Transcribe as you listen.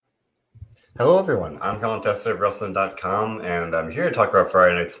Hello, everyone. I'm Colin Tester of Wrestling.com, and I'm here to talk about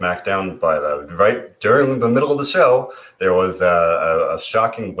Friday Night SmackDown. But right during the middle of the show, there was a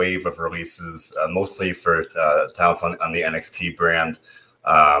shocking wave of releases, mostly for talents on the NXT brand.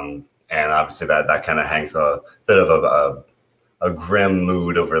 And obviously, that kind of hangs a bit of a grim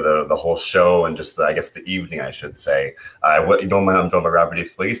mood over the whole show and just I guess the evening, I should say. You don't mind, I'm joined by Robert E.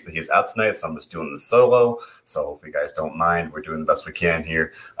 Felice, but he's out tonight, so I'm just doing the solo. So if you guys don't mind, we're doing the best we can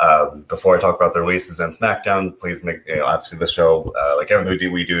here. Before I talk about the releases and SmackDown, please make obviously the show like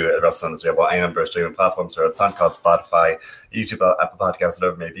everything we do at Wrestling is available on any number of streaming platforms, or at SoundCloud, Spotify, YouTube, Apple Podcasts,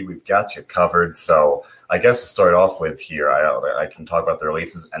 whatever it may be. We've got you covered. So I guess to start off with here, I can talk about the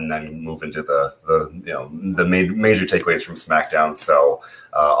releases and then move into the major takeaways from SmackDown. So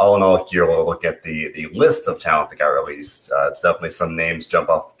all in all, here we'll look at the list of talent that got released. It's definitely some names jump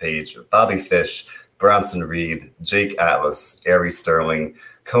off the page: Bobby Fish, Bronson Reed, Jake Atlas, Aries Sterling,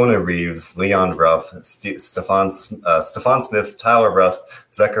 Kona Reeves, Leon Ruff, Stefan Smith, Tyler Rust,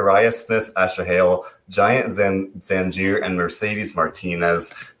 Zechariah Smith, Asher Hale, Giant Zangier, and Mercedes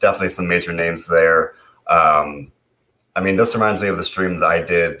Martinez. Definitely some major names there. I mean, this reminds me of the stream that I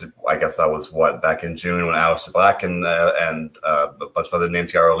did. I guess that was back in June, when Aleister Black and a bunch of other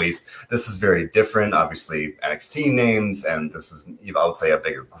names got released. This is very different, obviously NXT names, and this is, I would say, a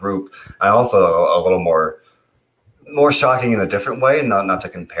bigger group, and also a little more shocking in a different way. Not to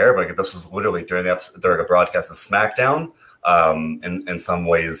compare, but this was literally during a broadcast of SmackDown. In some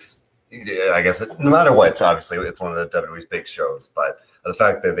ways, I guess no matter what, it's one of the WWE's big shows, but the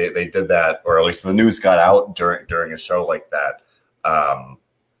fact that they did that, or at least the news got out during a show like that,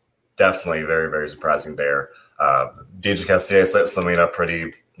 definitely very, very surprising there. Deidre Cassier summing it up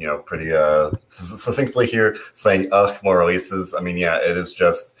pretty succinctly here, saying, "Ugh, more releases." I mean, yeah, it's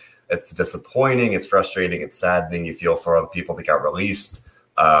disappointing, it's frustrating, it's saddening. You feel for all the people that got released.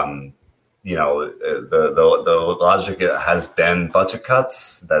 The logic has been budget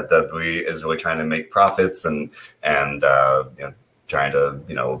cuts, that WWE is really trying to make profits and trying to,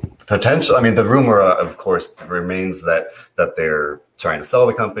 potential. I mean, the rumor, of course, remains that they're trying to sell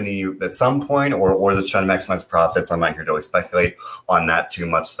the company at some point, or they're trying to maximize profits. I'm not here to really speculate on that too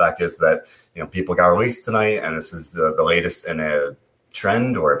much. The fact is that, people got released tonight, and this is the latest in a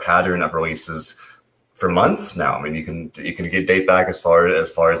trend or a pattern of releases for months now. I mean, you can get date back as far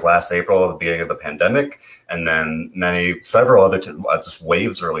as last April, the beginning of the pandemic, and then several other just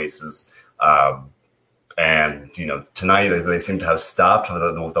waves of releases. And tonight they seem to have stopped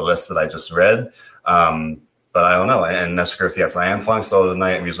with the list that I just read. But I don't know. And of course, yes, I am flying solo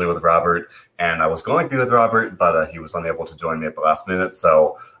tonight. I'm usually with Robert, and I was going to be with Robert, but he was unable to join me at the last minute.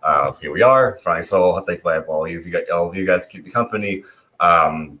 So here we are, flying solo. Thankfully, I have all of you guys to keep me company.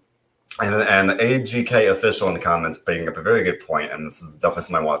 And AGK official in the comments bringing up a very good point, and this is definitely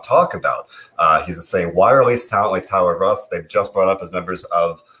something I want to talk about. He's saying, why release talent like Tyler Rust? They've just brought up as members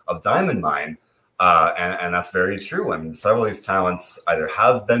of Diamond Mine. And that's very true. I mean, several of these talents either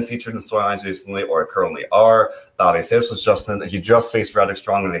have been featured in storylines recently or currently are. Bobby Fish he just faced Roderick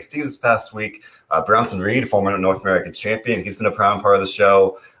Strong in NXT this past week. Bronson Reed, former North American champion, he's been a prominent part of the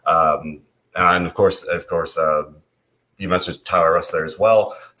show. And of course, you mentioned Tyler Rust there as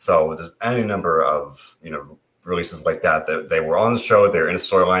well. So there's any number of releases like that they were on the show, they're in a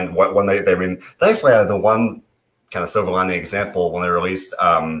storyline. Thankfully, I had the one kind of silver lining example when they released.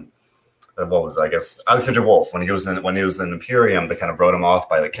 What was, I guess, Alexander Wolf when he was in Imperium. They kind of wrote him off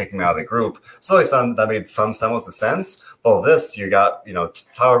by kicking him out of the group. So that made some semblance of sense. Well, this, you got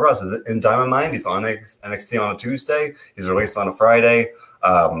Tyler Rust is in Diamond Mine. He's on NXT on a Tuesday. He's released on a Friday.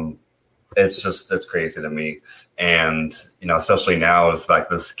 It's crazy to me, and especially now, is the fact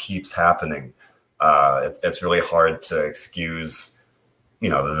this keeps happening. It's really hard to excuse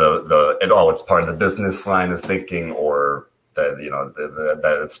it's part of the business line of thinking, or that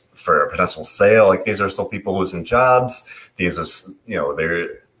that it's for a potential sale. Like, these are still people losing jobs. These are they're,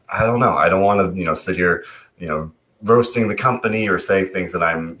 I don't know. I don't want to sit here roasting the company or saying things that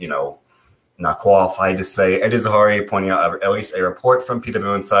I'm not qualified to say. Eddie Zahari pointing out at least a report from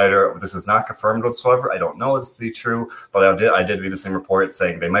PW Insider. This is not confirmed whatsoever. I don't know this to be true, but I did read the same report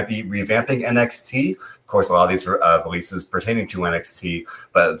saying they might be revamping NXT. Of course, a lot of these releases pertaining to NXT,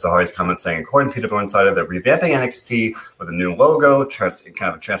 but Zahari's comment saying, according to PW Insider, they're revamping NXT with a new logo, kind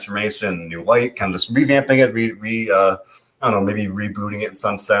of a transformation, new light, kind of just revamping it, I don't know, maybe rebooting it in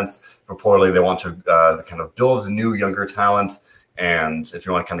some sense. Reportedly, they want to kind of build a new, younger talent. And if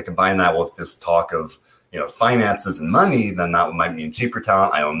you want to kind of combine that with this talk of finances and money, then that might mean cheaper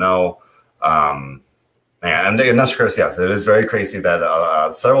talent. I don't know. And that's crazy. Yes, it is very crazy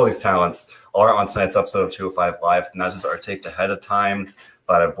that several of these talents are on tonight's episode of 205 Live. Matches are taped ahead of time.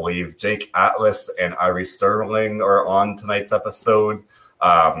 but I believe Jake Atlas and Irie Sterling are on tonight's episode.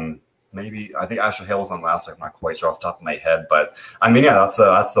 Maybe I think Asher Hill was on last week. I'm not quite sure off the top of my head, but I mean, yeah, that's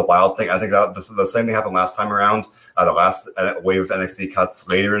the wild thing. I think that the same thing happened last time around. The last wave of NXT cuts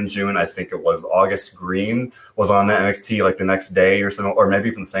later in June, I think it was August Green was on NXT like the next day or something, or maybe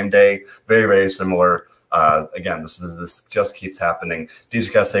even the same day. Very, very similar. Again, this just keeps happening.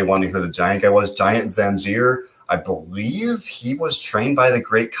 DJ Cassidy wondering who the Giant guy was. Giant Zanjeer. I believe he was trained by the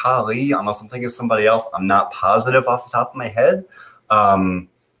great Khali, unless I'm thinking of somebody else. I'm not positive off the top of my head.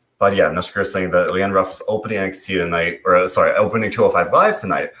 But yeah, Nushka is saying that Leanne Ruff is opening NXT tonight, opening 205 Live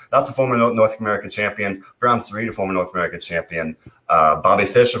tonight. That's a former North American champion. Bronson Reed, a former North American champion. Bobby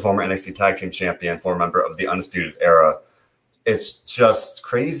Fish, a former NXT Tag Team champion, former member of the Undisputed Era. It's just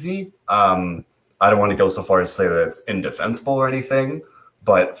crazy. I don't want to go so far as to say that it's indefensible or anything,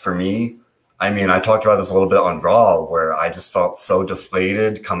 but for me, I mean, I talked about this a little bit on Raw, where I just felt so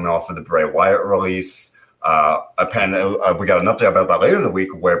deflated coming off of the Bray Wyatt release. We got an update about that later in the week,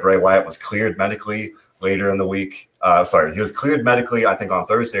 where Bray Wyatt was cleared medically later in the week. He was cleared medically, I think, on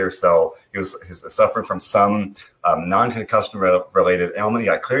Thursday or so. He was suffering from some non-concussion related ailment. He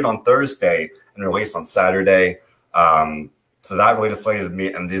got cleared on Thursday and released on Saturday. So that really deflated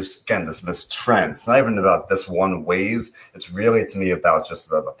me. And this trend, it's not even about this one wave. It's really, to me, about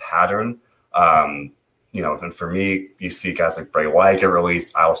just the pattern. And for me, you see guys like Bray Wyatt get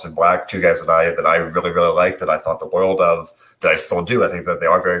released, Aleister Black, two guys that I really, really like, that I thought the world of, that I still do. I think that they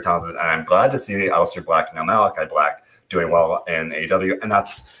are very talented, and I'm glad to see Aleister Black and now Malachi Black doing well in AEW. And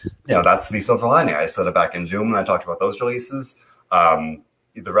that's the silver lining. I said it back in June when I talked about those releases. The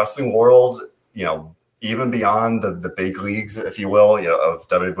wrestling world, even beyond the big leagues, if you will, of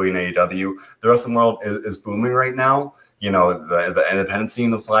WWE and AEW, the wrestling world is booming right now. The independent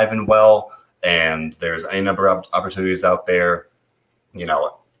scene is alive and well. And there's any number of opportunities out there.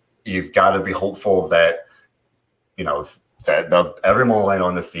 You've got to be hopeful that, that everyone will land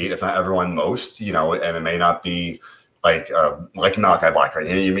on their feet, if not everyone, most, and it may not be like Malachi Black, right?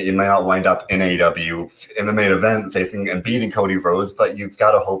 You may not wind up in AEW in the main event facing and beating Cody Rhodes, but you've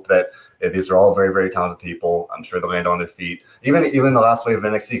got to hope that these are all very, very talented people. I'm sure they'll land on their feet. Even the last wave of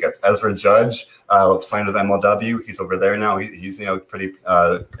NXT gets Ezra Judge signed with MLW. He's over there now. He's pretty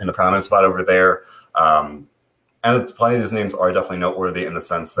in a prominent spot over there. And plenty of these names are definitely noteworthy in the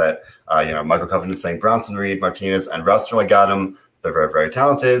sense that Michael Covington saying Bronson Reed, Martinez, and Rustler got him. They're very, very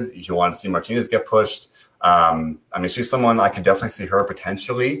talented. You want to see Martinez get pushed. She's someone I could definitely see her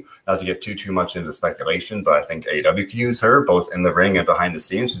potentially, not to get too much into speculation, but I think AEW could use her both in the ring and behind the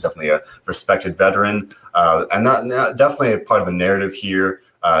scenes. She's definitely a respected veteran, and not definitely a part of the narrative here.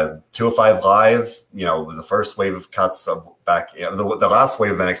 205 Live, the first wave of cuts back, the last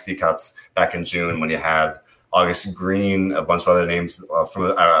wave of NXT cuts back in June when you had August Green, a bunch of other names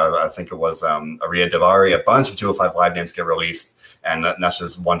from, I think it was Aria Davari, a bunch of 205 Live names get released. And that's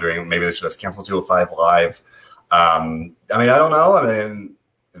just wondering, maybe they should just cancel 205 Live. I don't know.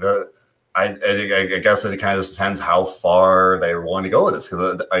 I guess it kind of just depends how far they want to go with this,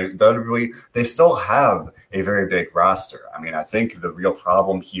 because they still have a very big roster. I think the real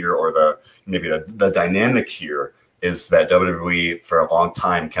problem here, or the dynamic here, is that WWE for a long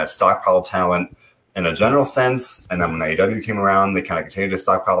time kind of stockpiled talent in a general sense, and then when AEW came around, they kind of continued to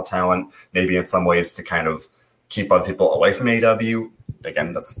stockpile talent, maybe in some ways to kind of keep other people away from AEW.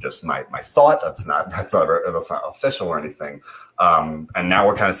 Again, that's just my thought. That's not official or anything. And now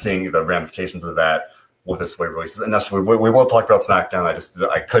we're kind of seeing the ramifications of that with this wave releases. And that's we will talk about SmackDown.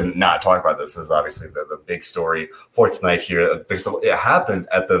 I couldn't not talk about this. This is obviously the big story for tonight here. Because it happened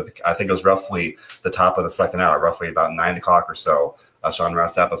I think it was roughly the top of the second hour, roughly about 9 o'clock or so. Sean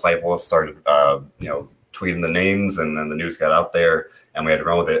Ross Sapp of Fightful started, tweeting the names, and then the news got out there, and we had to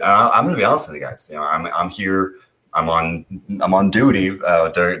run with it. I'm going to be honest with you guys. I'm here. I'm on duty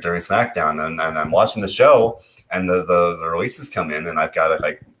during SmackDown, and I'm watching the show, and the releases come in, and I've got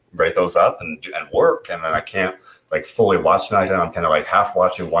to write those up and work, and then I can't fully watch SmackDown. I'm kind of half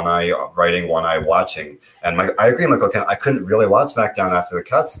watching, one eye writing, one eye watching. And I agree, Michael. I couldn't really watch SmackDown after the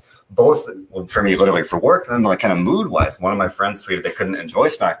cuts, both for me, literally for work, and then kind of mood wise. One of my friends tweeted they couldn't enjoy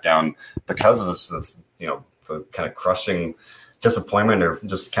SmackDown because of this the kind of crushing disappointment or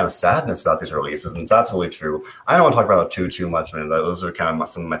just kind of sadness about these releases. And it's absolutely true. I don't want to talk about it too much. Those are kind of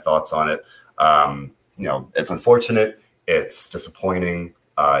some of my thoughts on it. It's unfortunate. It's disappointing.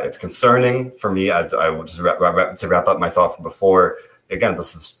 It's concerning for me. I would just to wrap up my thought from before. Again,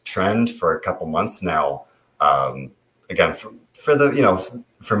 this is trend for a couple months now. again, for the,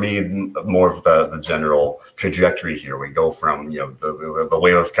 for me, more of the general trajectory here. We go from, the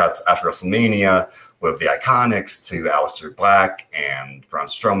wave of cuts after WrestleMania with the Iconics to Aleister Black and Braun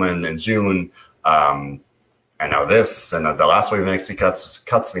Strowman in June. And now this, and the last wave of NXT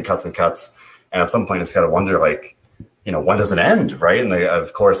cuts and cuts and cuts. And at some point, it's got to wonder, like, when does it end, right? And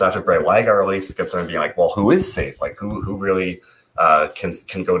of course, after Bray Wyatt got released, it gets started being like, well, who is safe? Like, who really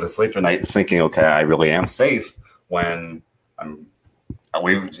can go to sleep tonight thinking, okay, I really am safe, when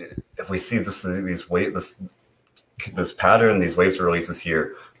if we see this pattern, these waves of releases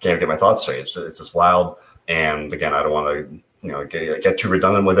here, I can't get my thoughts straight. It's just wild. And again, I don't want to get too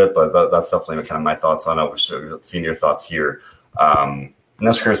redundant with it, but that's definitely kind of my thoughts on it. We're seeing your thoughts here.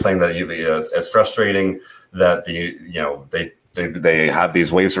 Nesker is saying that it's frustrating that they have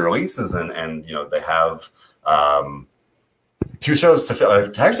these waves of releases and they have two shows to fill.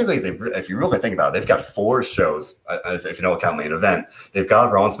 Technically, if you really think about it, they've got 4 shows. If you don't count main event, they've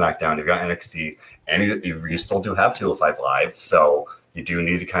got Raw and SmackDown, you've got NXT, and you still do have 205 Live. So you do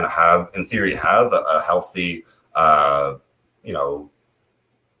need to kind of have a healthy,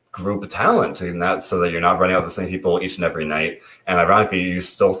 group of talent in that, so that you're not running out the same people each and every night. And ironically, you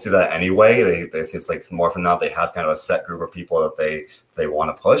still see that anyway. They seems like more often than not, they have kind of a set group of people that they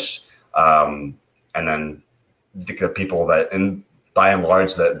want to push. And then the people that, and by and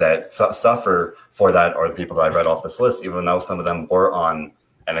large, that suffer for that are the people that I read off this list, even though some of them were on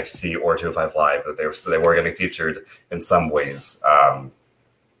NXT or 205 Live, that they were getting featured in some ways.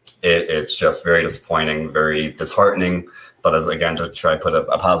 It's just very disappointing, very disheartening. But again, to try to put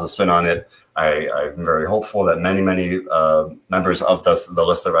a positive spin on it, I'm very hopeful that many members of the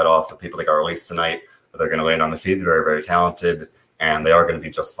list I read off, the people that got released tonight, they're going to land on the feet. They're very, very talented, and they are going to be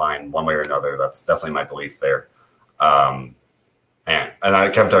just fine one way or another. That's definitely my belief there. And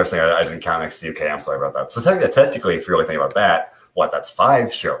Kevin Tarr saying I didn't count NXT UK. I'm sorry about that. So technically, if you really think about that, that's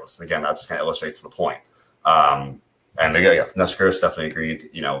 5 shows. Again, that just kind of illustrates the point. And again, yes, Nesker definitely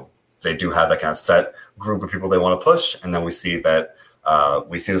agreed. They do have that kind of set group of people they want to push, and then we see that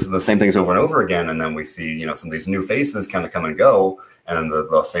we see the same things over and over again, and then we see some of these new faces kind of come and go, and then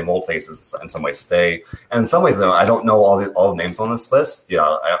the same old faces in some ways stay. And in some ways, though, I don't know all the names on this list.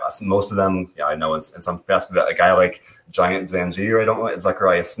 Most of them, I know in some capacity. A guy like Giant Zangier, I don't know,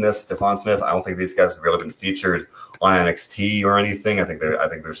 Zachariah Smith, Stephon Smith. I don't think these guys have really been featured on NXT or anything. I think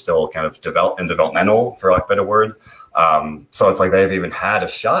they're still kind of developmental, for lack of a better word. So it's like they haven't even had a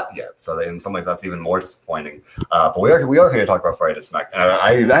shot yet. So in some ways, that's even more disappointing. But we are here to talk about Friday Night SmackDown.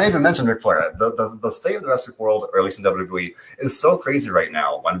 I even mentioned Ric Flair. The state of the wrestling world, or at least in WWE, is so crazy right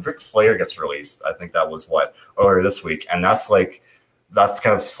now. When Ric Flair gets released, I think that was earlier this week, and that's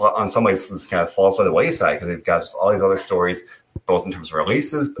kind of, on some ways, this kind of falls by the wayside, because they've got just all these other stories, both in terms of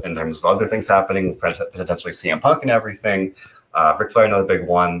releases, in terms of other things happening, potentially CM Punk and everything. Ric Flair, another big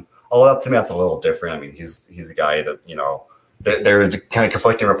one. Although to me, that's a little different. I mean, he's a guy that there are kind of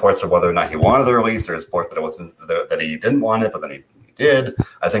conflicting reports of whether or not he wanted the release. There's reports that he didn't want it, but then he did.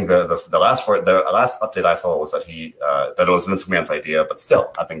 I think the last update I saw was that that it was Vince McMahon's idea. But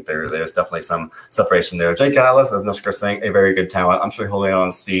still, I think there's definitely some separation there. Jake Atlas, as Nushkar saying, a very good talent. I'm sure he'll land on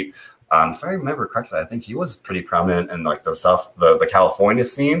his feet. If I remember correctly, I think he was pretty prominent in the California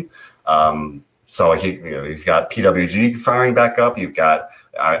scene. So you've got PWG firing back up. You've got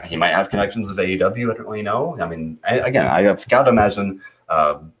he might have connections with AEW. I don't really know. I mean, I have got to imagine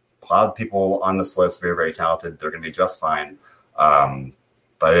a lot of people on this list very, very talented. They're going to be just fine.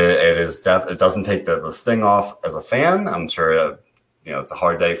 But it doesn't take the sting off as a fan. I'm sure it's a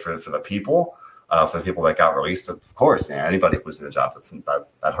hard day for the people. For the people that got released, of course, anybody losing the job,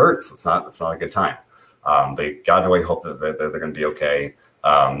 that hurts. It's not a good time. They got to really hope that they're going to be okay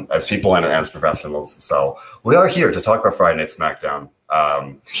as people and as professionals. So we are here to talk about Friday Night SmackDown.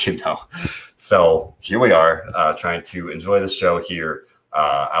 So here we are trying to enjoy the show here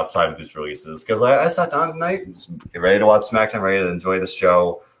outside of these releases, because I sat down tonight, ready to watch SmackDown, ready to enjoy the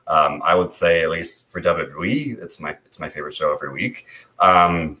show. I would say, at least for WWE, it's my favorite show every week.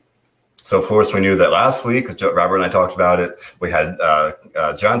 So, of course, we knew that last week, Robert and I talked about it, we had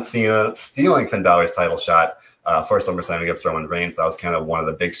John Cena stealing Finn Balor's title shot for SummerSlam against Roman Reigns. That was kind of one of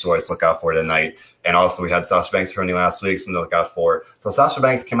the big stories to look out for tonight. And also, we had Sasha Banks returning last week, something to look out for. So, Sasha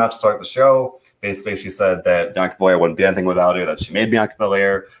Banks came out to start the show. Basically, she said that Bianca Belair wouldn't be anything without her, that she made Bianca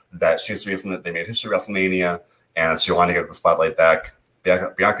Belair, that she's the reason that they made history at WrestleMania, and she wanted to get the spotlight back.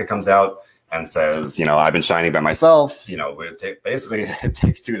 Bianca comes out and says, I've been shining by myself. Basically, it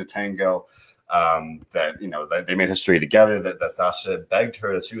takes 2 to tango. That they made history together. That Sasha begged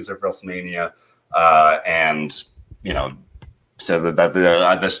her to choose her for WrestleMania, and said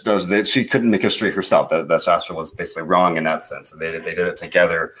that she couldn't make history herself. That Sasha was basically wrong in that sense. They did it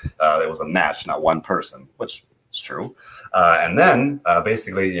together. It was a match, not one person, which is true. And then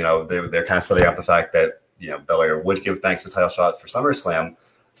basically, they're kind of setting up the fact that Belair would give Banks a title shot for SummerSlam.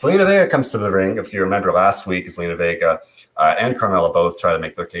 Zelina Vega comes to the ring. If you remember last week, Zelina Vega and Carmella both try to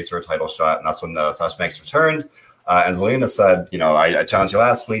make their case for a title shot, and that's when Sasha Banks returned. And Zelina said, I challenged you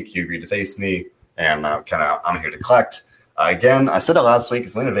last week. You agreed to face me, and I'm here to collect. Again, I said it last week.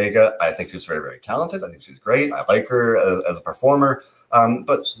 Zelina Vega, I think she's very, very talented. I think she's great. I like her as a performer.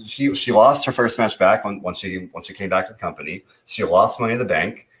 But she lost her first match back when she came back to the company. She lost Money in the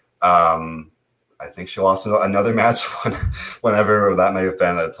Bank. I think she lost another match whenever that may have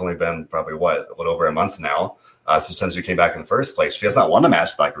been. It's only been probably a little over a month now. So since she came back in the first place, she has not won a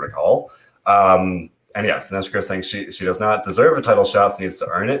match that I can recall. And yes, and that's Chris saying she does not deserve a title shot, so needs to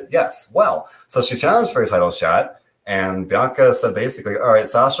earn it. Yes, well, so she challenged for a title shot. And Bianca said basically, all right,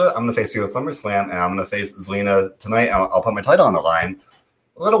 Sasha, I'm going to face you at SummerSlam, and I'm going to face Zelina tonight. I'll put my title on the line.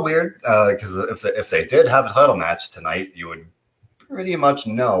 A little weird, because if they did have a title match tonight, you would pretty much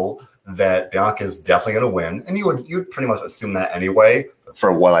know that Bianca is definitely going to win. And you'd pretty much assume that anyway,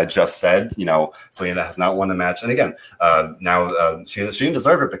 for what I just said. Zelina has not won the match. And again, now she didn't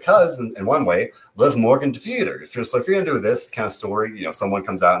deserve it because, in one way, Liv Morgan defeated her. If you're going to do this kind of story, someone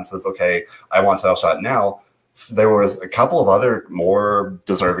comes out and says, okay, I want a title shot now. So there was a couple of other more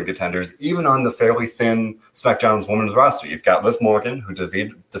deserving contenders, even on the fairly thin SmackDown's women's roster. You've got Liv Morgan, who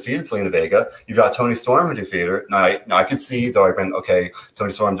defeated Zelina Vega. You've got Toni Storm, who defeated her. Now I could see, though I've been, okay,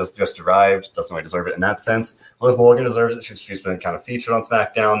 Toni Storm just arrived, doesn't really deserve it in that sense. Liv Morgan deserves it. She's been kind of featured on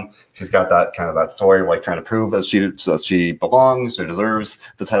SmackDown. She's got that story, like trying to prove that she belongs or deserves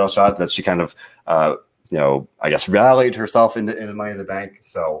the title shot, that she kind of, I guess, rallied herself into Money in the Bank.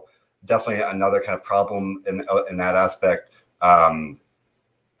 So definitely another kind of problem in that aspect. So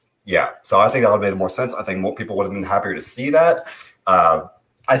I think that would have made more sense. I think more people would have been happier to see that.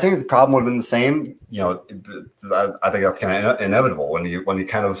 I think the problem would have been the same. I think that's kind of inevitable when you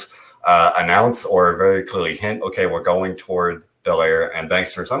kind of announce or very clearly hint, okay, we're going toward Belair and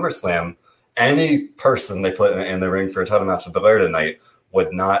Banks for SummerSlam. Any person they put in the ring for a title match with Belair tonight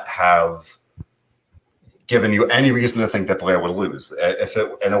would not have given you any reason to think that Belair would lose.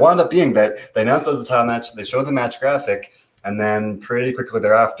 And it wound up being that they announced it as a title match, they showed the match graphic, and then pretty quickly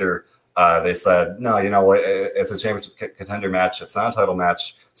thereafter, they said, no, you know what, it's a championship contender match, it's not a title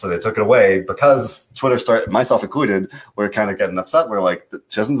match, so they took it away because Twitter started, myself included, we're kind of getting upset. We're like,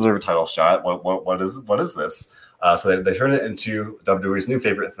 she doesn't deserve a title shot. What is this? So they turned it into WWE's new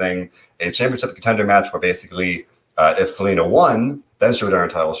favorite thing, a championship contender match where basically if Zelina won, then she would earn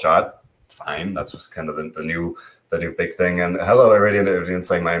a title shot. Fine, that's just kind of the new big thing. And hello, Radiant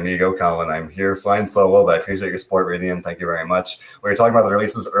saying my amigo Colin, I'm here flying solo, but I appreciate your support, Radiant. Thank you very much. We were talking about the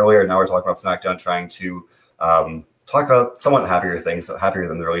releases earlier. Now we're talking about SmackDown, trying to talk about somewhat happier things, happier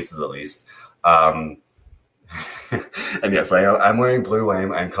than the releases at least. And yes, I'm wearing blue.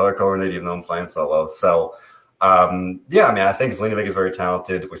 I'm color coordinated, even though I'm flying solo. So I think Zelina Vega is very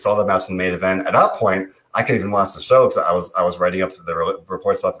talented. We saw the match in the main event. At that point, I couldn't even watch the show because I was writing up the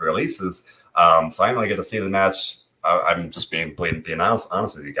reports about the releases. So I didn't really get to see the match. I'm just being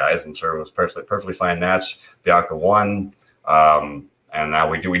honest with you guys. I'm sure it was perfectly fine match. Bianca won. And now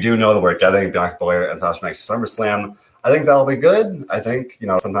we do know that we're getting Bianca Belair and Sasha Banks for SummerSlam. I think that'll be good. I think,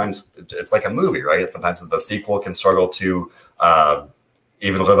 sometimes it's like a movie, right? Sometimes the sequel can struggle to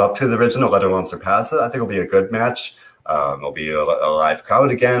even live up to the original, let alone surpass it. I think it'll be a good match. It'll be a live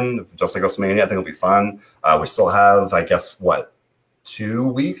crowd again, just like WrestleMania. I think it'll be fun. We still have, I guess, 2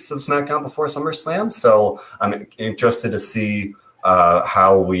 weeks of SmackDown before SummerSlam. So I'm interested to see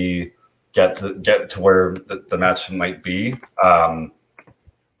how we get to where the match might be. I'm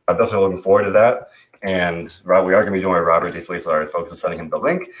definitely looking forward to that. And we are going to be doing a Robert D. Felice, our focus on sending him the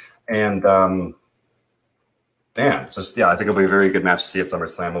link. And I think it'll be a very good match to see at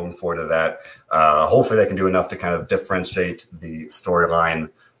SummerSlam. Moving forward to that. Hopefully they can do enough to kind of differentiate the storyline.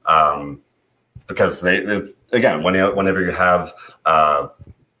 Because whenever you have a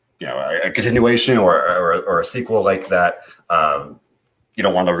continuation or a sequel like that, you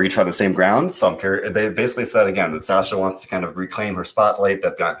don't want to retry the same ground. So I'm curious. They basically said again that Sasha wants to kind of reclaim her spotlight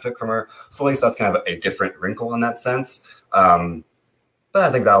that Bianca took from her. So at least that's kind of a different wrinkle in that sense. But I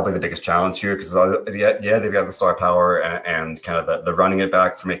think that'll be the biggest challenge here because they've got the star power and kind of the running it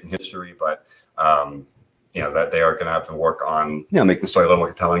back for making history, but that they are going to have to work on making the story a little more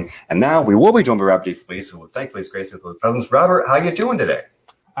compelling. And now we will be joined by Robert D. Felice, who thankfully is graced with his presence. Robert, how you doing today?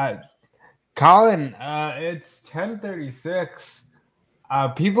 Colin, it's 10:36.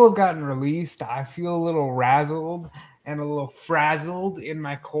 People have gotten released. I feel a little razzled. and a little frazzled in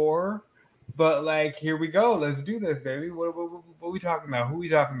my core. But like, here we go. Let's do this, baby. What are we talking about? Who are we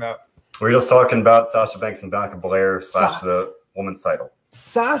talking about? We're just talking about Sasha Banks and Bianca Belair / the women's title.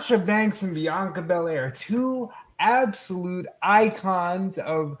 Sasha Banks and Bianca Belair, two absolute icons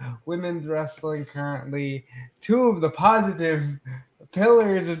of women's wrestling currently, two of the positive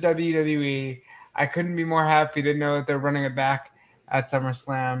pillars of WWE. I couldn't be more happy to know that they're running it back at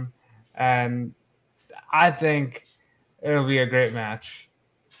SummerSlam, and I think it'll be a great match.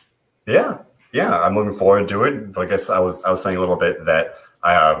 Yeah, I'm looking forward to it. But I guess I was saying a little bit that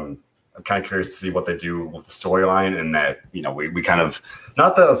I'm kind of curious to see what they do with the storyline, and that we kind of,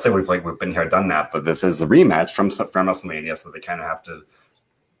 not that let's say we've been here done that, but this is a rematch from WrestleMania, so they kind of have to,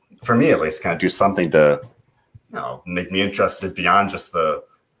 for me at least, kind of do something to make me interested beyond just the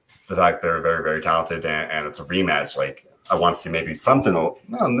fact they're very, very talented and it's a rematch. Like, I want to see maybe something a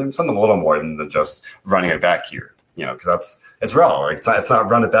little more than just running it back here. Because it's Raw. Like, it's not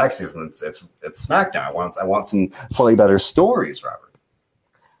run it back season. It's SmackDown. I want some slightly better stories, Robert.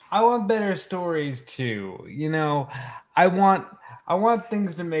 I want better stories too. I want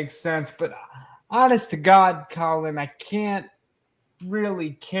things to make sense. But honest to God, Colin, I can't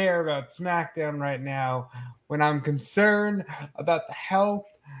really care about SmackDown right now when I'm concerned about the health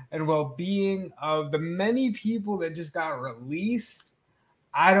and well-being of the many people that just got released.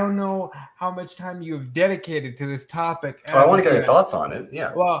 I don't know how much time you have dedicated to this topic. I want to get your thoughts on it.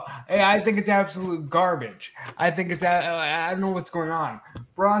 Yeah. Well, I think it's absolute garbage. I don't know what's going on.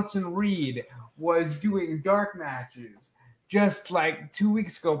 Bronson Reed was doing dark matches just like 2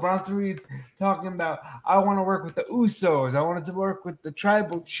 weeks ago. Bronson Reed talking about, I want to work with the Usos. I wanted to work with the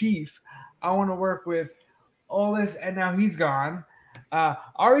Tribal Chief. I want to work with all this, and now he's gone.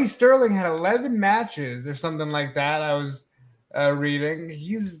 Ari Sterling had 11 matches or something like that. I was reading.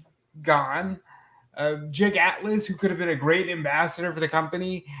 He's gone. Jake Atlas, who could have been a great ambassador for the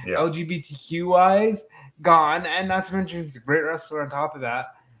company, LGBTQ wise, gone. And not to mention, he's a great wrestler on top of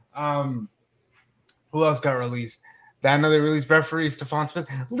that. Who else got released? I know they released referee Stephon Smith.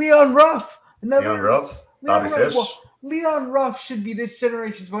 Leon Ruff. Bobby Fish. Well, Leon Ruff should be this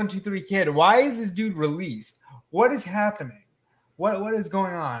generation's 1, 2, 3 kid. Why is this dude released? What is happening? What is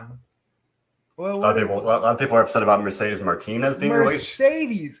going on? A lot of people are upset about Mercedes Martinez being released.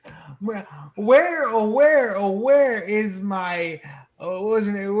 Mercedes, where is my? It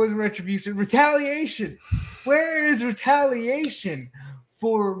wasn't retribution. Retaliation. Where is retaliation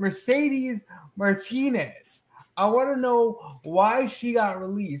for Mercedes Martinez? I want to know why she got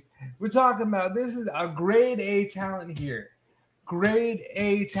released. We're talking about, this is a grade A talent here, grade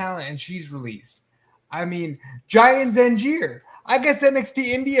A talent, and she's released. I mean, Giant Zangier. I guess NXT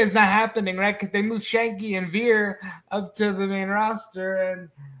India is not happening, right? Because they moved Shanky and Veer up to the main roster, and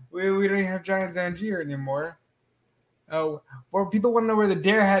we don't even have Giant Zangier anymore. Oh, well, people want to know where the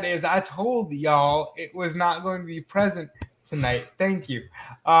Darehead is. I told y'all it was not going to be present tonight. Thank you.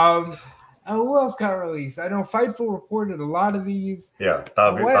 Who else got released? I know Fightful reported a lot of these. Yeah,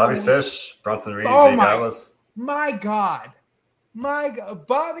 Bobby Fish, Bronson Reed, Jake Atlas. My God.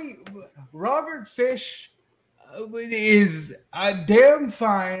 Robert Fish is a damn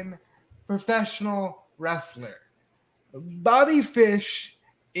fine professional wrestler. Bobby Fish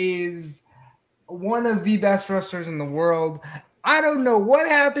is one of the best wrestlers in the world. I don't know what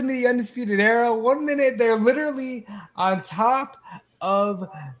happened to the Undisputed Era. 1 minute they're literally on top of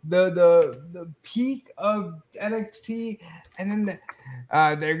the peak of NXT, and then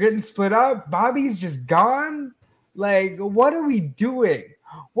they're getting split up. Bobby's just gone. Like, what are we doing?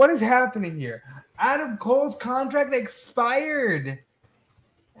 What is happening here? Adam Cole's contract expired,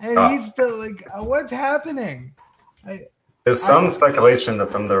 and he's still like, what's happening? There's some speculation that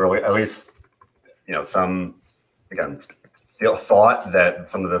some of the, at least, some, again, thought that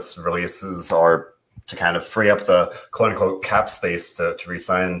some of this releases are to kind of free up the quote-unquote cap space to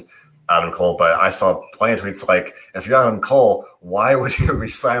re-sign Adam Cole. But I saw plenty of tweets like, if you're Adam Cole, why would you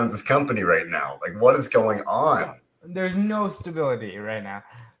re-sign with this company right now? Like, what is going on? There's no stability right now.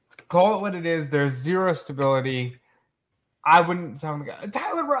 Call it what it is. There's zero stability. I wouldn't sound like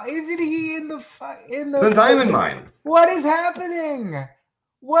Tyler. Isn't he in the Diamond Mine? What is happening?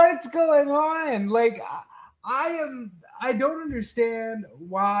 What's going on? Like, I don't understand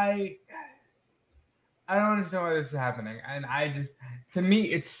why. I don't understand why this is happening, and to me,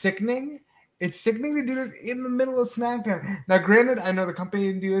 it's sickening. It's sickening to do this in the middle of SmackDown. Now, granted, I know the company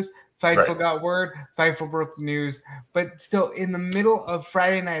didn't do this. Fightful got word. Fightful broke the news. But still, in the middle of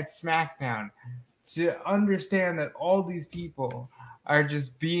Friday Night SmackDown, to understand that all these people are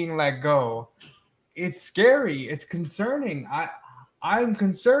just being let go, it's scary. It's concerning. I'm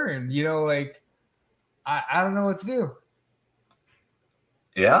concerned. I don't know what to do.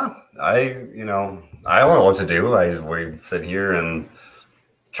 Yeah, I don't know what to do. We sit here and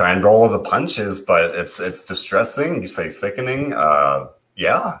try and roll the punches, but it's distressing. You say sickening.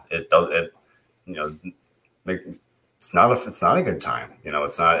 Yeah, it does. It you know, make, it's not a good time.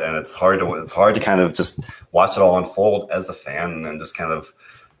 It's not, and it's hard to kind of just watch it all unfold as a fan, and just kind of,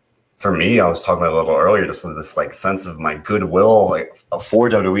 for me, I was talking about a little earlier, just this like sense of my goodwill, like for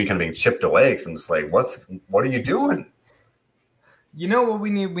WWE kind of being chipped away. Because I'm just like, what are you doing? You know what we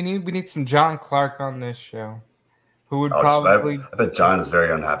need? We need some John Clark on this show. Who would I bet John is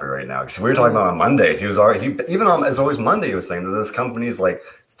very unhappy right now, because we were talking about on Monday. He was already, even on, as always, Monday, he was saying that this company is like,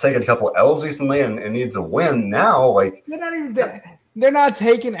 it's taken a couple L's recently and needs a win now. Like, they're not even they're not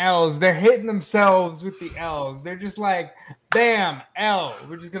taking L's. They're hitting themselves with the L's. They're just like, bam, L.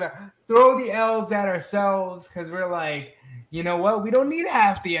 We're just gonna throw the L's at ourselves because we're like, you know what? We don't need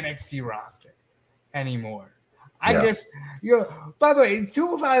half the NXT roster anymore. I guess by the way, it's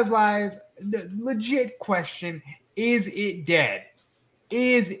 205 Live. The legit question: is it dead?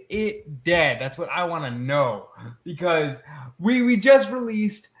 Is it dead? That's what I want to know, because we just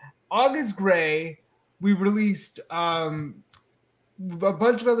released August Gray. We released a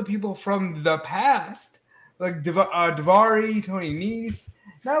bunch of other people from the past, like Daivari, Tony Nese.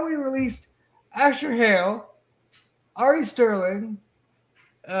 Now we released Asher Hale, Ari Sterling,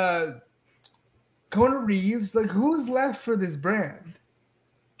 Kona Reeves. Like, who's left for this brand?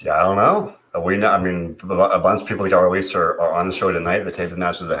 Yeah, I don't know. I mean, a bunch of people that got released are on the show tonight. They taped the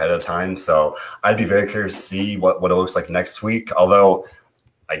matches ahead of time, so I'd be very curious to see what it looks like next week. Although,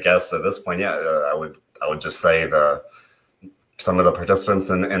 I guess at this point, I would just say some of the participants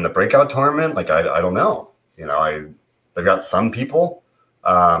in the breakout tournament, like I don't know. They've got some people,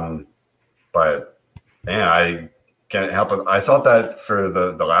 but man, I can't help it. I thought that for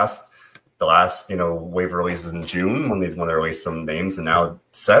the last wave releases in June, when they released some names, and now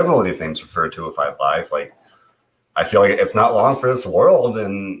several of these names refer to 205 Live. Like, I feel like it's not long for this world,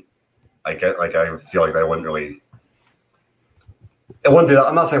 and I feel like that wouldn't really. It wouldn't be.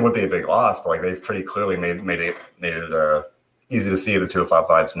 I'm not saying it would be a big loss, but like, they've pretty clearly made it easy to see the 205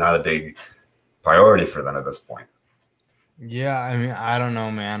 Live is not a big priority for them at this point. Yeah, I mean, I don't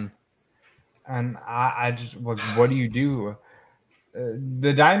know, man, and I just what do you do?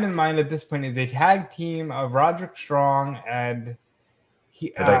 The Diamond Mine at this point is a tag team of Roderick Strong and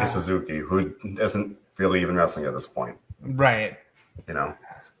Hideki Suzuki, who isn't really even wrestling at this point. Right.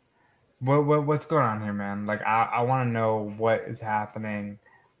 What's going on here, man? Like, I want to know what is happening.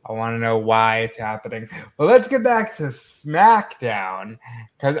 I want to know why it's happening. But let's get back to SmackDown,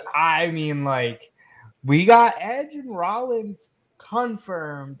 because I mean, like, we got Edge and Rollins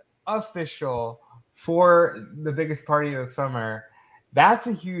confirmed, official, for the biggest party of the summer. That's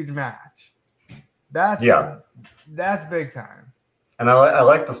a huge match. That's big time. And I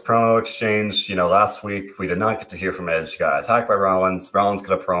like this promo exchange. Last week we did not get to hear from Edge. He got attacked by Rollins. Rollins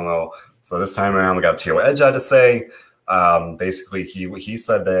got a promo. So this time around we got to hear what Edge had to say. Basically, he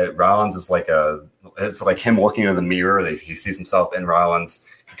said that Rollins is it's like him looking in the mirror. He sees himself in Rollins,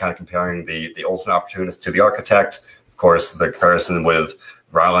 kind of comparing the Ultimate Opportunist to the Architect. Of course, the comparison with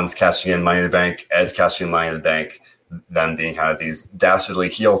Rollins cashing in Money in the Bank, Edge cashing in Money in the Bank, them being kind of these dastardly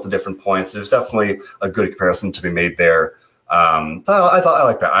heels at different points. There's definitely a good comparison to be made there. So I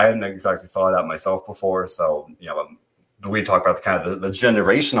like that. I hadn't exactly thought of that myself before. So, we talk about the kind of the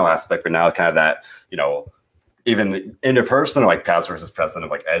generational aspect, but now kind of that, even interpersonal, like past versus present,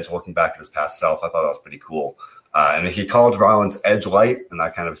 of like Edge looking back at his past self. I thought that was pretty cool. And he called Rollins Edge Light, and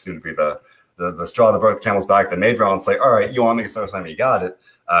that kind of seemed to be the straw that broke the camel's back that made Rollins say, all right, you want me to start time, you got it.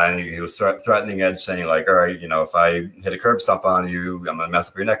 And he was threatening Edge, saying like, all right, if I hit a curb stomp on you, I'm going to mess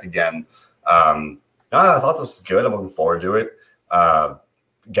up your neck again. I thought this was good. I'm looking forward to it.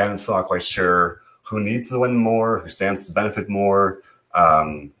 Again, still not quite sure who needs to win more, who stands to benefit more.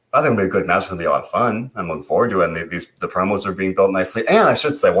 I think it'll be a good match. It's going to be a lot of fun. I'm looking forward to it. And the promos are being built nicely. And I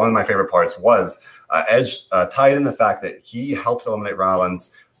should say, one of my favorite parts was Edge tied in the fact that he helped eliminate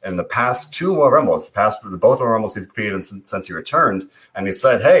Rollins in the past two Royal Rumbles, both Royal Rumbles he's competed in since he returned. And he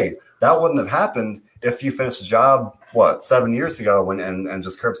said, hey, that wouldn't have happened if you finished the job, 7 years ago and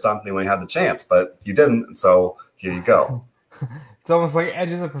just curb stomped me when you had the chance. But you didn't, so here you go. It's almost like Edge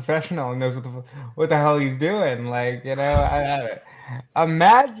is a professional and knows what the hell he's doing. Like, imagine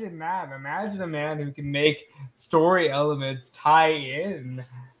that. Imagine a man who can make story elements tie in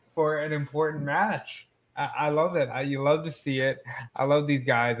for an important match. I love it. You love to see it. I love these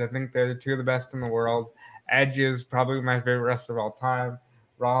guys. I think they're two of the best in the world. Edge is probably my favorite wrestler of all time.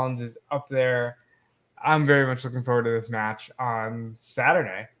 Rollins is up there. I'm very much looking forward to this match on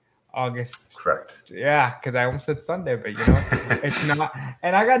Saturday. August. Correct. Yeah, because I almost said Sunday, but it's not.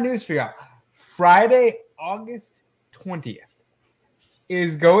 And I got news for y'all. Friday, August 20th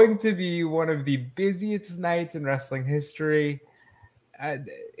is going to be one of the busiest nights in wrestling history.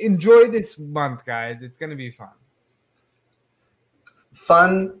 Enjoy this month, guys. It's going to be fun.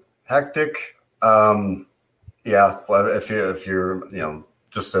 Fun, hectic. Yeah. Well, if you're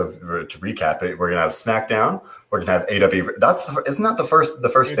just to recap it, we're gonna have SmackDown. We're gonna have AW. Isn't that the first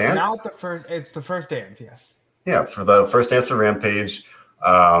it's dance? Not the first. It's the first dance. Yes. Yeah, for the first dance of Rampage.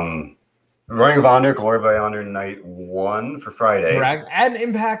 Ring of Honor, Glory by Honor Night 1 for Friday. Correct. And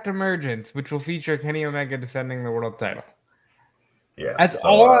Impact Emergence, which will feature Kenny Omega defending the world title. Yeah. That's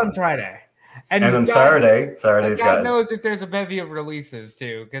all on Friday. And then Saturday, God knows if there's a bevy of releases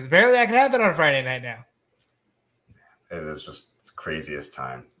too, because apparently that can happen on Friday night now. It is just the craziest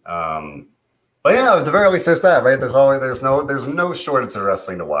time. But yeah, at the very least, there's that, right? There's no shortage of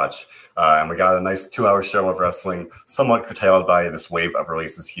wrestling to watch, and we got a nice 2-hour show of wrestling, somewhat curtailed by this wave of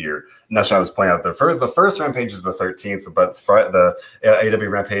releases here. And that's what I was pointing out. The first Rampage is the 13th, but the AW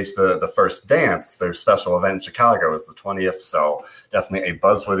Rampage, the first dance, their special event in Chicago, is the 20th. So definitely a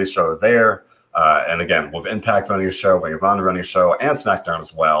buzzworthy show there. And again, with Impact running a show, Ring of Honor running a show, and SmackDown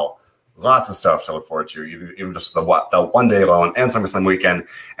as well. Lots of stuff to look forward to, even just the 1 day alone and SummerSlam weekend.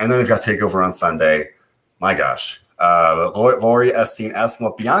 And then we've got TakeOver on Sunday. My gosh. Lori Estine asking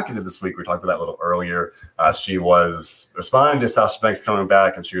what Bianca did this week. We talked about that a little earlier. She was responding to Sasha Banks coming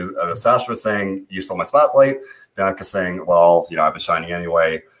back, and Sasha was saying, "You stole my spotlight." Bianca saying, "Well, I've been shining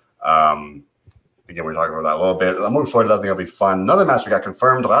anyway." Again, we're talking about that a little bit. I'm looking forward to that. I think it'll be fun. Another match we got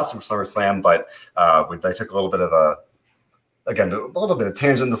confirmed last week for SummerSlam, but they took a little bit of a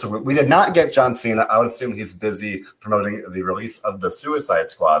tangent this week. We did not get John Cena. I would assume he's busy promoting the release of the Suicide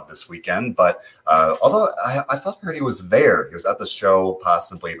Squad this weekend. But although I thought I heard he was there, he was at the show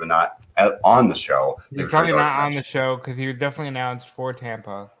possibly, but not on the show. He's probably not on the show because he was definitely announced for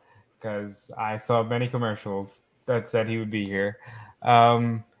Tampa. Because I saw many commercials that said he would be here.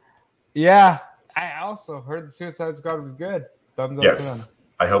 Yeah, I also heard the Suicide Squad was good. Thumbs up to them.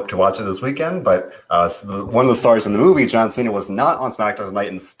 I hope to watch it this weekend, but one of the stars in the movie, John Cena, was not on SmackDown tonight.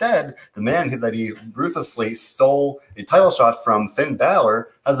 Instead, the man that he ruthlessly stole a title shot from, Finn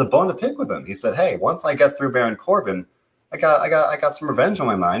Balor, has a bone to pick with him. He said, "Hey, once I get through Baron Corbin, I got some revenge on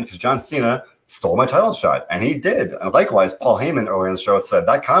my mind because John Cena stole my title shot," and he did. And likewise, Paul Heyman earlier in the show said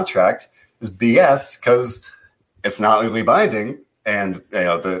that contract is BS because it's not legally binding. And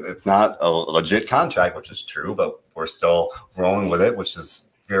it's not a legit contract, which is true, but we're still rolling with it, which is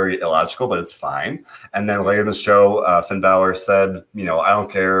very illogical, but it's fine. And then later in the show, Finn Balor said, "I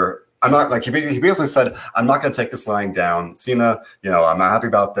don't care. I'm not like he basically said, I'm not going to take this lying down. Cena, I'm not happy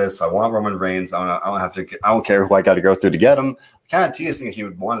about this. I want Roman Reigns. I don't care who I got to go through to get him." Kind of teasing that he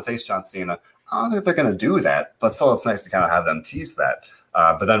would want to face John Cena. I don't think they're going to do that, but still, it's nice to kind of have them tease that.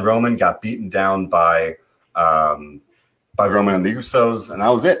 But then Roman got beaten down by Roman and the Usos, and that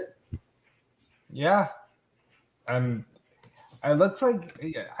was it. Yeah, and it looks like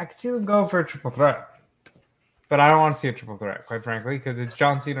I could see them going for a triple threat, but I don't want to see a triple threat, quite frankly, because it's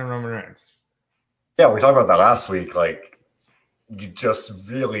John Cena and Roman Reigns. Yeah, we talked about that last week. Like, you just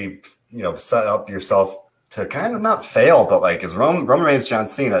really, set up yourself to kind of not fail, but like, is Roman Reigns, John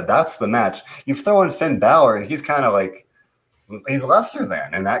Cena, that's the match. You throw in Finn Balor, and he's kind of like, he's lesser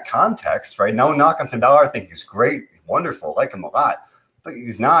than in that context, right? No knock on Finn Balor. I think he's great, wonderful, like him a lot, but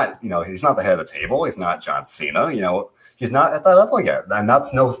he's not, he's not the head of the table. He's not John Cena, he's not at that level yet. And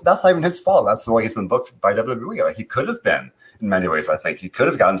that's not even his fault. That's the way he's been booked by WWE. Like, he could have been in many ways. I think he could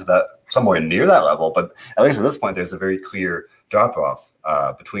have gotten to that somewhere near that level, but at least at this point, there's a very clear drop off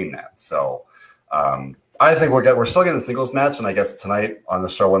between that. So I think we're still getting a singles match. And I guess tonight on the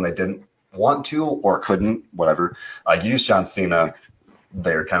show, when they didn't want to or couldn't, whatever, use John Cena,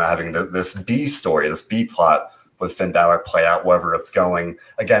 they're kind of having this B story, this B plot with Finn Balor play out wherever it's going.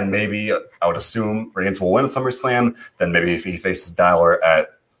 Again, maybe I would assume Reigns will win at SummerSlam. Then maybe if he faces Balor at,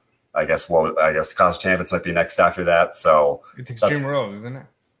 I guess Clash of Champions might be next after that. So it's Extreme Rules, isn't it?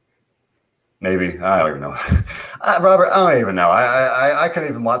 Maybe. I don't even know. Robert, I don't even know. I couldn't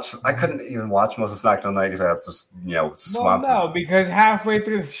even watch. I couldn't even watch most of SmackDown tonight because I had just swamped. Well, no, because halfway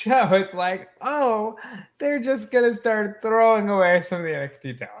through the show, it's like, oh, they're just gonna start throwing away some of the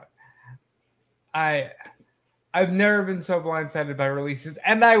NXT talent. I've never been so blindsided by releases,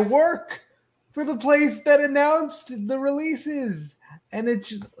 and I work for the place that announced the releases, and it's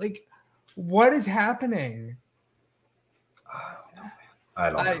just like, what is happening? I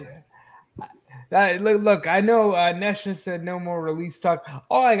don't know. Look, I know Nesha said no more release talk.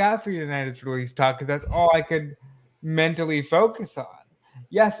 All I got for you tonight is release talk because that's all I could mentally focus on.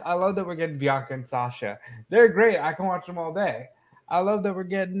 Yes, I love that we're getting Bianca and Sasha. They're great. I can watch them all day. I love that we're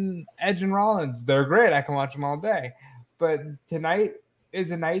getting Edge and Rollins. They're great. I can watch them all day. But tonight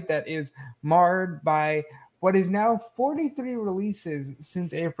is a night that is marred by what is now 43 releases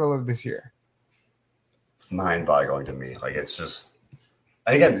since April of this year. It's mind-boggling to me. Like, it's just,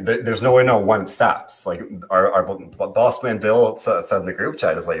 and again, there's no way to know when it stops. Like, our boss man Bill said in the group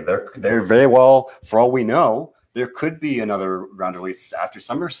chat is like, they're very well, for all we know, there could be another round release after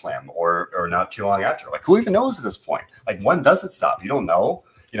SummerSlam or not too long after. Like, who even knows at this point? Like, when does it stop? You don't know.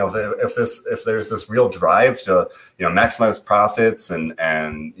 You know, if there's this real drive to, you know, maximize profits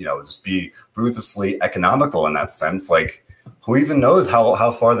and you know, just be ruthlessly economical in that sense, like, who even knows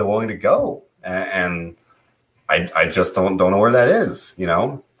how far they're willing to go? And I just don't know where that is, you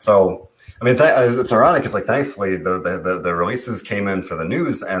know? So, I mean, it's ironic because, like, thankfully the releases came in for the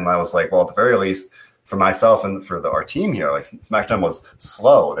news, and I was like, well, at the very least, for myself and for our team here, like, SmackDown was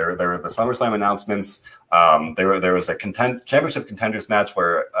slow. There were the SummerSlam announcements. There was a championship contenders match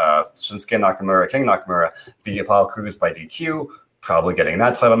where Shinsuke Nakamura, King Nakamura, beat Apollo Crews by DQ, probably getting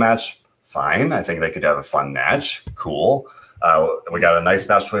that title match. Fine. I think they could have a fun match. Cool. We got a nice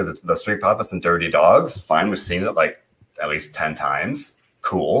match with the Street Profits and Dirty Dogs. Fine. We've seen it like at least 10 times.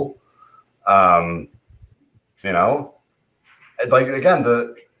 Cool. You know, like,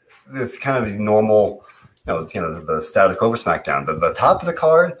 again, this kind of normal, you know, the status quo for SmackDown. The top of the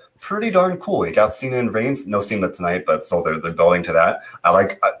card, pretty darn cool. You got Cena and Reigns. No Cena tonight, but still they're building to that. I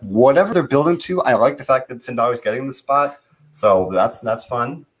like whatever they're building to. I like the fact that Finn Balor's getting the spot, so that's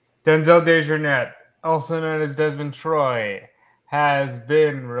fun. Denzel Dejournette, also known as Desmond Troy, has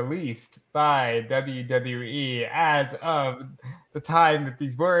been released by WWE as of the time that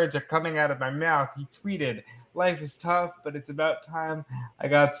these words are coming out of my mouth. He tweeted, "Life is tough, but it's about time I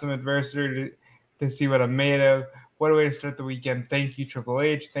got some adversity to see what I'm made of. What a way to start the weekend. Thank you, Triple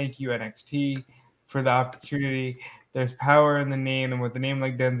H. Thank you, NXT, for the opportunity. There's power in the name, and with a name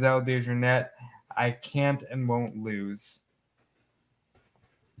like Denzel Dejournette, I can't and won't lose."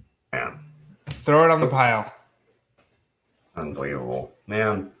 Man. Throw it on the pile. Unbelievable,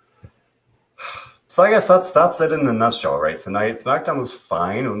 man. So I guess that's it in the nutshell, right? Tonight, SmackDown was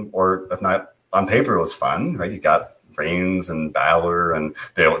fine, or if not, on paper, it was fun, right? You got Reigns and Balor and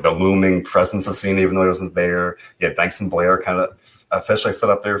the looming presence of Cena, even though he wasn't there. You had Banks and Blair kind of officially set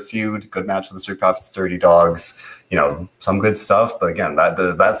up their feud. Good match with the Street Profits, Dirty Dogs. You know, some good stuff. But again,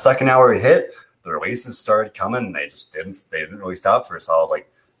 that second hour hit, the releases started coming. And they didn't really stop for a solid like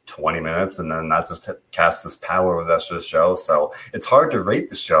 20 minutes, and then that just cast this power with the rest of the show. So it's hard to rate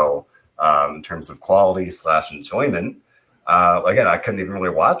the show in terms of quality / enjoyment. Again, I couldn't even really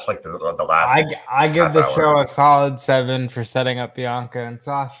watch like the last. I give the show a solid 7 for setting up Bianca and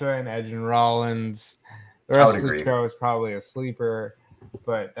Sasha and Edge and Rollins. The rest of the show is probably a sleeper,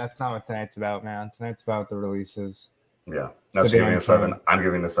 but that's not what tonight's about, man. Tonight's about the releases. Yeah, that's giving a 7. I'm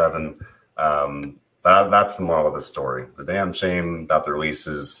giving a 7. That's the moral of the story. The damn shame about the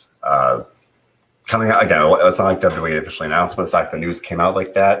releases coming out again. It's not like WWE officially announced, but the fact the news came out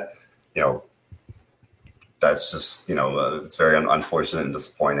like that, you know, that's just, you know, it's very unfortunate and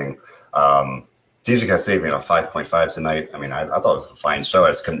disappointing. DJ Kasabian, 5.5 tonight. I mean, I thought it was a fine show. I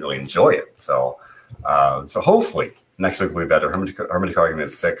just couldn't really enjoy it. So hopefully next week will be better. Herman Cargiman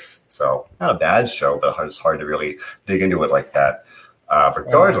is 6. So not a bad show, but it's hard to really dig into it like that.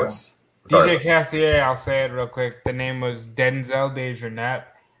 Regardless. DJ Cassier, I'll say it real quick. The name was Denzel Dejournette,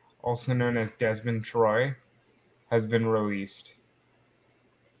 also known as Desmond Troy, has been released.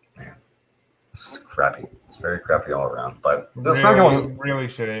 Man, it's crappy. It's very crappy all around. But that's really, not going. Really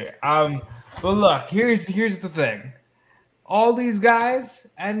shitty. But look, here's the thing. All these guys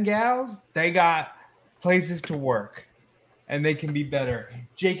and gals, they got places to work, and they can be better.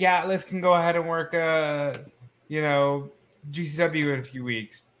 Jake Atlas can go ahead and work, GCW in a few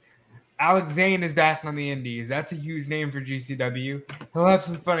weeks. Alex Zane is back on the Indies. That's a huge name for GCW. He'll have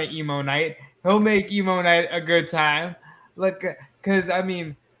some fun at Emo Night. He'll make Emo Night a good time. Because, I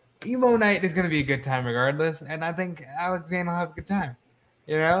mean, Emo Night is going to be a good time regardless, and I think Alex Zane will have a good time.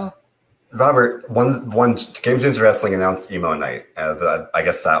 You know? Robert, one Game Changer Wrestling announced Emo Night. I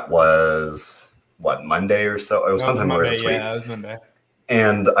guess that was, Monday or so? It was sometime earlier this week. Yeah, it was Monday.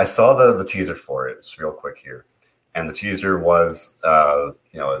 And I saw the teaser for it, just real quick here. And the teaser was,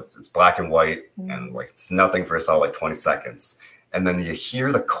 it's black and white, and like it's nothing for a solid like 20 seconds. And then you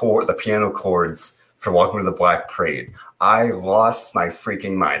hear the piano chords for "Welcome to the Black Parade." I lost my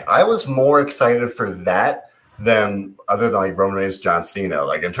freaking mind. I was more excited for that than like Roman Reigns, John Cena.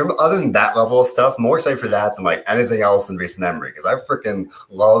 Like in terms of, other than that level of stuff, more excited for that than like anything else in recent memory, because I freaking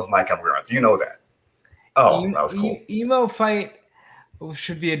love My Chemical Romance. You know that. Oh, that was cool. Emo Fight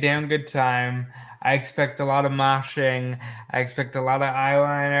should be a damn good time. I expect a lot of moshing. I expect a lot of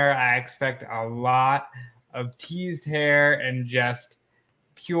eyeliner. I expect a lot of teased hair and just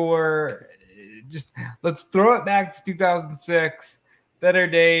pure. Just let's throw it back to 2006. Better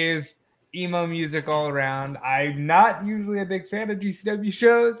days, emo music all around. I'm not usually a big fan of GCW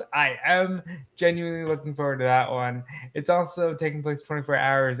shows. I am genuinely looking forward to that one. It's also taking place 24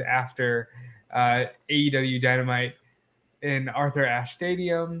 hours after AEW Dynamite in Arthur Ashe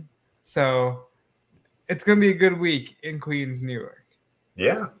Stadium. So it's going to be a good week in Queens, New York.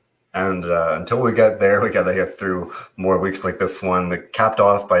 Yeah. And until we get there, we got to get through more weeks like this one, capped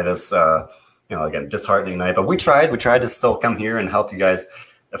off by this, again, disheartening night. But we tried to still come here and help you guys,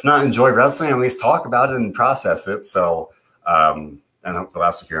 if not enjoy wrestling, at least talk about it and process it. So, and the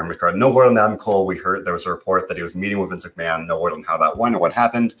last week here, I'm recording. No word on Adam Cole. We heard there was a report that he was meeting with Vince McMahon. No word on how that went or what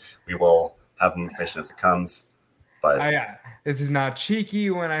happened. We will have information as it comes. But this is not cheeky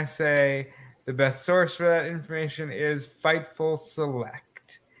when I say the best source for that information is Fightful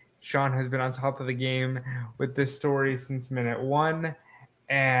Select. Sean has been on top of the game with this story since minute one,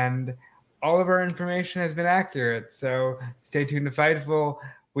 and all of our information has been accurate. So stay tuned to Fightful.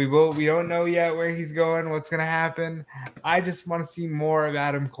 We don't know yet where he's going, what's going to happen. I just want to see more of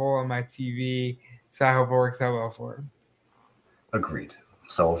Adam Cole on my TV, so I hope it works out well for him. Agreed.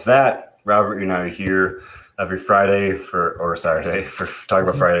 So with that, Robert, you're now here every Friday or Saturday for talking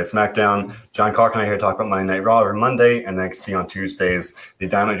about Friday at SmackDown. John Clark and I here talk about Monday Night Raw every Monday, and then see on Tuesdays the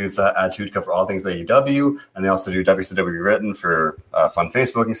Dynamite Dudes Attitude cover all things AEW, and they also do WCW Written for fun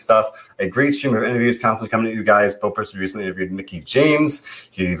Facebooking stuff. A great stream of interviews constantly coming to you guys. Bo Person recently interviewed Mickie James.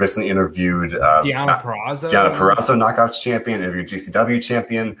 He recently interviewed Deonna Purrazzo, Knockouts champion, interviewed GCW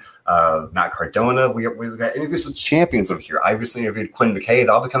champion. Matt Cardona. We got interviews with champions over here. I recently interviewed Quinn McKay.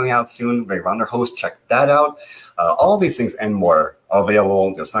 That'll be coming out soon. Ring of Honor host. Check that out. All these things and more are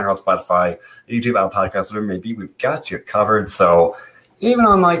available. SoundCloud, Spotify, YouTube, Apple Podcasts, whatever it may be. We've got you covered. So even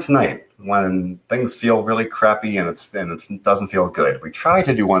on night tonight, when things feel really crappy and it doesn't feel good, we try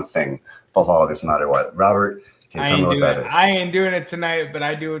to do one thing above all of this, no matter what. Robert, can you tell me what that is? I ain't doing it tonight, but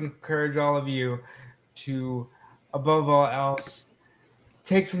I do encourage all of you to, above all else,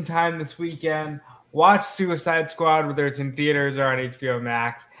 take some time this weekend. Watch Suicide Squad, whether it's in theaters or on HBO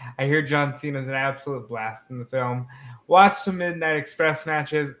Max. I hear John Cena's an absolute blast in the film. Watch some Midnight Express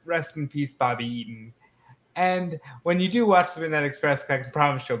matches. Rest in peace, Bobby Eaton. And when you do watch the Midnight Express, I can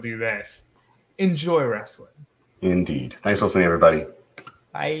promise you'll do this. Enjoy wrestling. Indeed. Thanks for listening, everybody.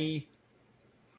 Bye.